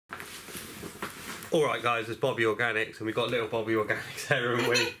Alright guys, it's Bobby Organics and we've got little Bobby Organics here, haven't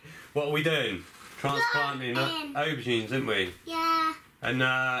we? What are we doing? Transplanting aubergines, isn't we? Yeah. And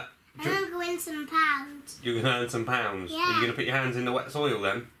I'm going to win some pounds. you're going to earn some pounds? Yeah. Are you going to put your hands in the wet soil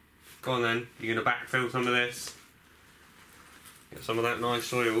then? Go on then, you're going to backfill some of this. Get some of that nice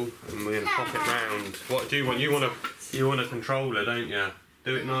soil and we're going to pop it round. What do you want? You want a controller, don't you?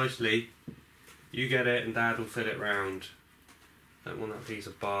 Do it nicely. You get it and Dad will fill it round. Don't want that piece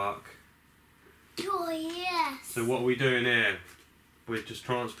of bark. Oh, yes. So what are we doing here? We're just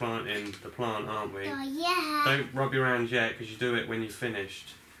transplanting the plant, aren't we? Oh, yeah. Don't rub your hands yet because you do it when you're finished.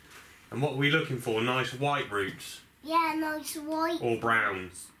 And what are we looking for? Nice white roots? Yeah, nice white. Or brown?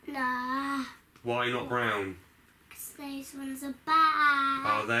 Nah. Why not brown? Because those ones are bad.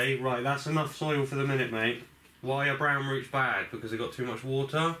 Are they? Right, that's enough soil for the minute, mate. Why are brown roots bad? Because they got too much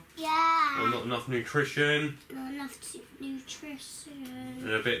water? Yeah. Or not enough nutrition? Not enough nutrition.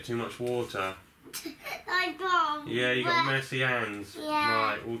 And a bit too much water? I got. Yeah, you got messy hands. Yeah.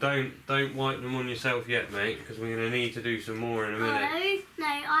 Right, well don't wipe them on yourself yet, mate, because we're going to need to do some more in a minute. No,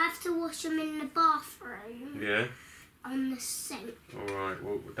 I have to wash them in the bathroom. Yeah? On the sink. Alright,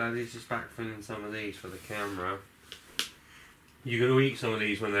 well Daddy's just backfilling some of these for the camera. You're going to eat some of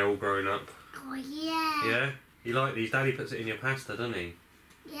these when they're all grown up? Oh, yeah. Yeah? You like these? Daddy puts it in your pasta, doesn't he?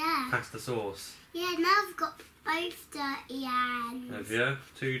 Yeah. Pasta sauce. Yeah, now I've got both dirty hands. Have you?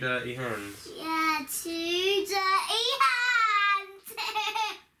 Two dirty hands. Yeah, 2 dirty hands.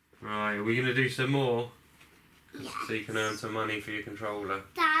 Right, are we going to do some more? Yes. So you can earn some money for your controller.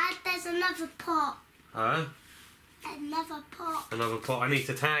 Dad, there's another pot. Huh? Another pot. Another pot. I need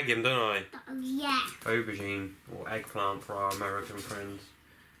to tag him, don't I? Oh, yeah. Aubergine, or eggplant for our American friends.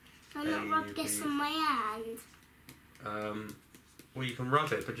 I'll not rub this on my hand. Well, you can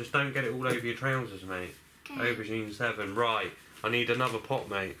rub it, but just don't get it all over your trousers, mate. Okay. Aubergine 7. Right, I need another pot,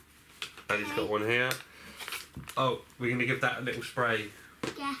 mate. Daddy's got one here. Oh, we're going to give that a little spray.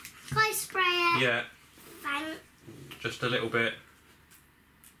 Yeah. Can I spray it? Yeah. Thanks. Just a little bit.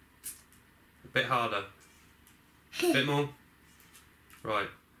 A bit harder. A bit more. Right,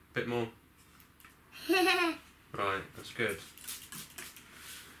 a bit more. Right, that's good.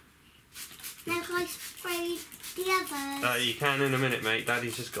 Now can I spray the others? You can in a minute, mate.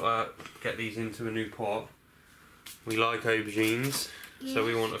 Daddy's just got to get these into a new pot. We like aubergines, so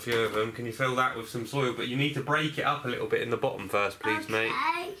we want a few of them. Can you fill that with some soil? But you need to break it up a little bit in the bottom first, please, mate.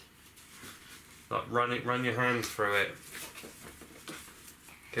 Like run your hands through it.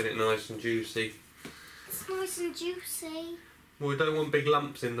 Get it nice and juicy. It's nice and juicy. Well, we don't want big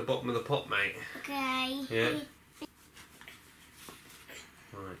lumps in the bottom of the pot, mate. Okay. Yeah?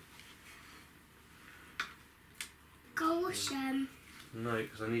 Right. Go wash them. No,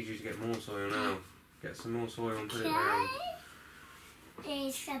 because I need you to get more soil now. Get some more soil and put it around.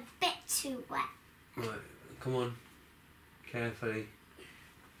 It's a bit too wet. Right, come on. Carefully.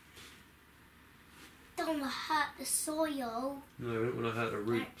 Don't want to hurt the soil. No, we don't want to hurt the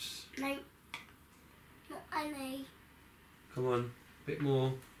roots. No. Not any. Come on, a bit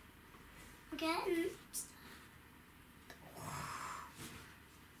more. I'm getting...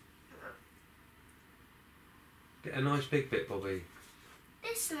 Get a nice big bit, Bobby.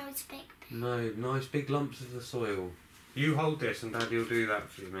 This nice big bit. No, nice big lumps of the soil. You hold this and Daddy will do that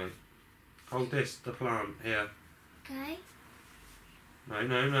for you, mate. Hold this, the plant, here. Okay.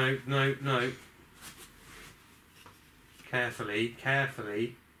 No. Carefully,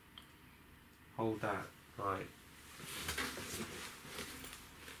 carefully. Hold that, right.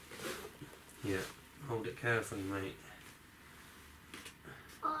 Yeah, hold it carefully, mate.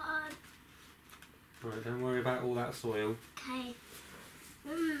 Right, don't worry about all that soil. Okay.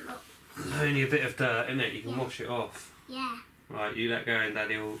 There's only a bit of dirt in it, you can wash it off. Yeah. Right, you let go and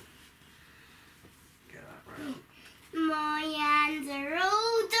Daddy will get that round. My hands are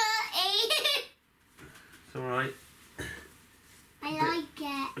all dirty. It's alright. I like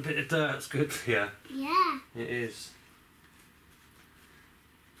it. A bit of dirt's good for you. Yeah. It is.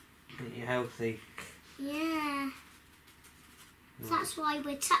 Get you healthy. Yeah. So that's why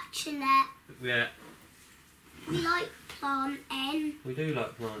we're touching it. Yeah. We like planting. We do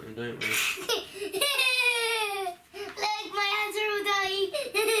like planting, don't we? Look, my hands are all dirty.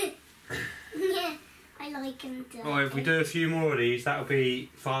 Yeah, I like them dirty. Right, if we do a few more of these, that'll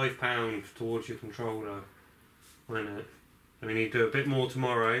be £5 towards your controller, won't it? And we need to do a bit more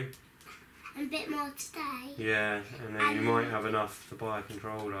tomorrow. And a bit more today. Yeah, and then you might have enough to buy a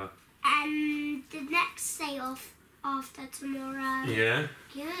controller. And the next day off after tomorrow. Yeah?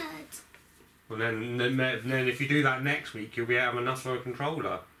 Good. Well, then if you do that next week, you'll be able to have enough for a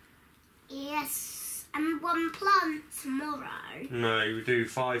controller. Yes. And one plant tomorrow. No, we do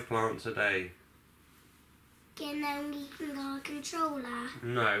 5 plants a day. and then we can go a controller.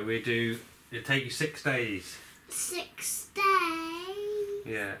 No, we do. It takes you 6 days. 6 days?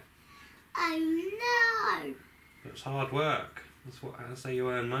 Yeah. Oh no! It's hard work. That's how you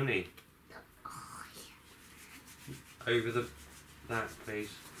earn money. Oh, yeah. Over that, please.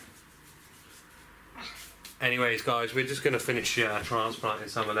 Anyways, guys, we're just going to finish transplanting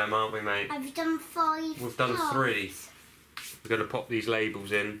some of them, aren't we, mate? I've done 5. We've done 3. We're going to pop these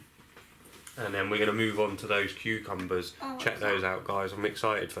labels in, and then we're going to move on to those cucumbers. Oh, check those out, guys. I'm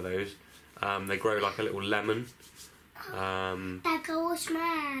excited for those. They grow like a little lemon. They're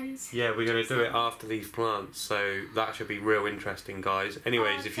gorgeous. Yeah, we're going to do it after these plants, so that should be real interesting, guys.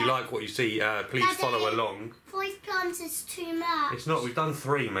 Anyways, if you like what you see, please follow along. 5 plants is too much. It's not. We've done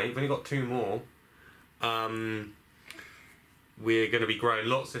 3, mate. We've only got 2 more. We're going to be growing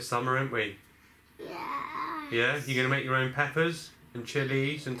lots this summer, aren't we? Yeah. Yeah? You're going to make your own peppers and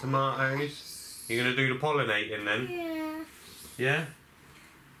chilies and tomatoes? You're going to do the pollinating then? Yeah. Yeah?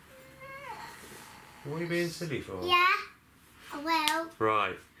 What are you being silly for? Yeah. I will.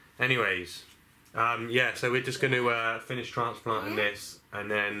 Right. Anyways, yeah, so we're just going to finish transplanting this, and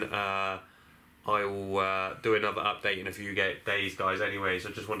then I will do another update in a few days, guys. Anyways,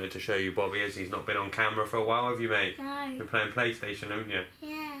 I just wanted to show you Bobby, as he's not been on camera for a while, have you, mate? No. You've been playing PlayStation, haven't you?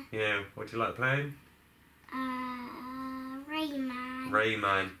 Yeah. Yeah. What do you like playing? Rayman.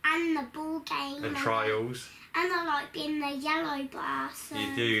 Rayman. And the ball game. And Trials. And I like being the yellow bar. So.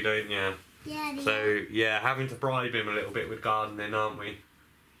 You do, don't you? Yeah. So, yeah, having to bribe him a little bit with gardening, aren't we?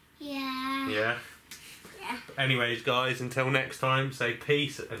 Yeah. Yeah? Yeah. Anyways, guys, until next time, say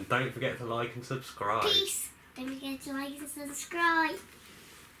peace, and don't forget to like and subscribe. Peace. Don't forget to like and subscribe.